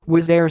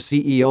Wizz Air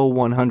CEO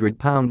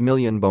 £100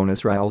 million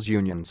bonus riles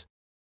unions.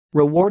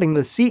 Rewarding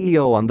the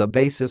CEO on the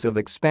basis of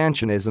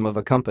expansionism of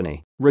a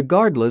company,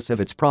 regardless of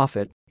its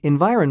profit,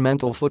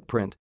 environmental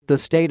footprint, the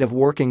state of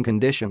working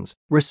conditions,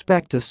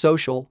 respect to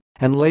social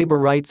and labor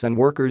rights and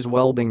workers'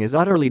 well-being is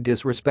utterly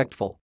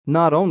disrespectful,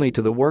 not only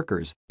to the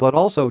workers, but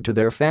also to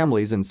their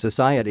families and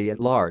society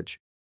at large.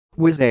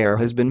 Wizz Air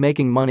has been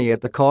making money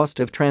at the cost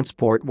of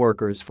transport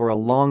workers for a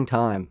long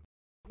time.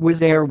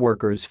 Wizz Air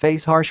workers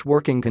face harsh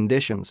working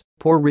conditions,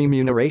 poor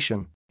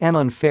remuneration, and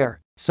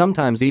unfair,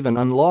 sometimes even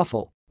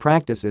unlawful,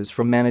 practices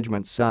from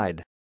management's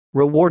side.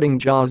 Rewarding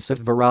Joseph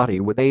Virati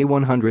with a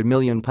 £100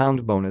 million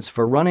bonus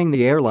for running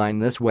the airline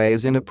this way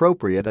is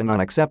inappropriate and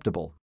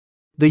unacceptable.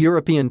 The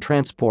European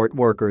Transport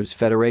Workers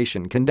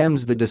Federation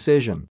condemns the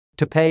decision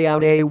to pay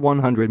out a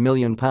 £100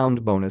 million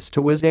bonus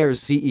to Wizz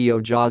Air's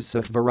CEO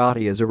Joseph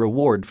Virati as a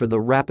reward for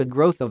the rapid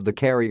growth of the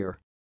carrier.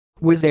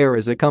 Wizz Air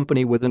is a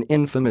company with an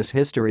infamous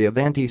history of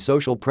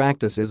anti-social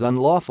practices,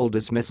 unlawful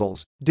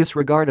dismissals,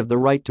 disregard of the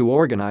right to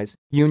organize,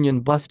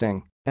 union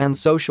busting, and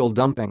social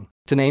dumping,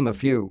 to name a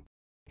few.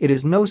 It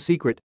is no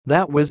secret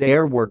that Wizz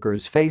Air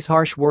workers face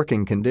harsh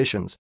working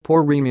conditions,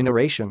 poor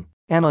remuneration,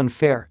 and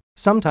unfair,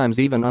 sometimes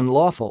even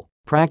unlawful,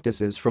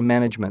 practices from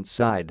management's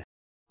side.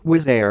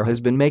 Wizz Air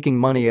has been making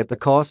money at the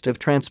cost of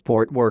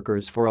transport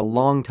workers for a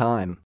long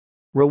time.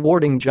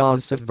 Rewarding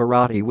Joseph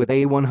Virati with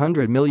a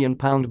 £100 million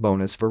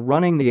bonus for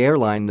running the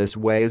airline this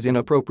way is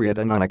inappropriate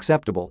and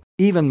unacceptable,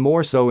 even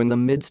more so in the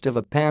midst of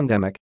a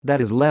pandemic that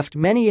has left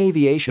many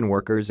aviation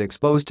workers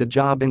exposed to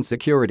job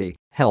insecurity,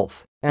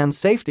 health and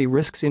safety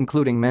risks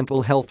including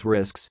mental health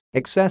risks,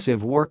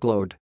 excessive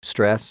workload,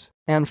 stress,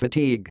 and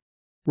fatigue.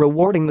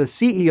 Rewarding the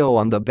CEO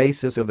on the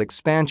basis of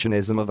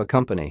expansionism of a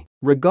company,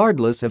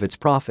 regardless of its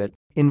profit,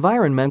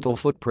 environmental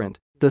footprint,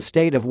 the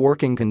state of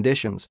working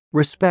conditions,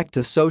 respect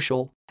to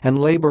social and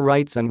labor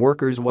rights and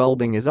workers'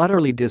 well-being is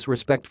utterly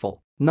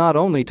disrespectful, not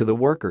only to the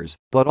workers,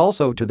 but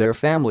also to their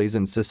families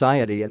and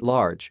society at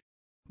large.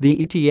 The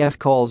ETF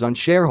calls on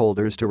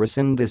shareholders to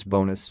rescind this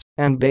bonus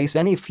and base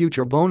any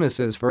future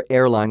bonuses for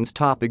airlines'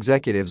 top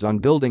executives on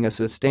building a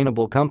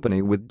sustainable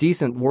company with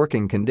decent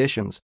working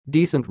conditions,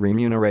 decent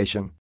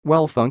remuneration,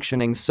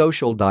 well-functioning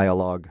social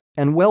dialogue,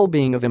 and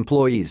well-being of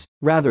employees,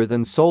 rather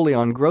than solely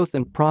on growth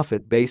and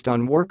profit based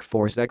on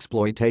workforce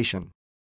exploitation.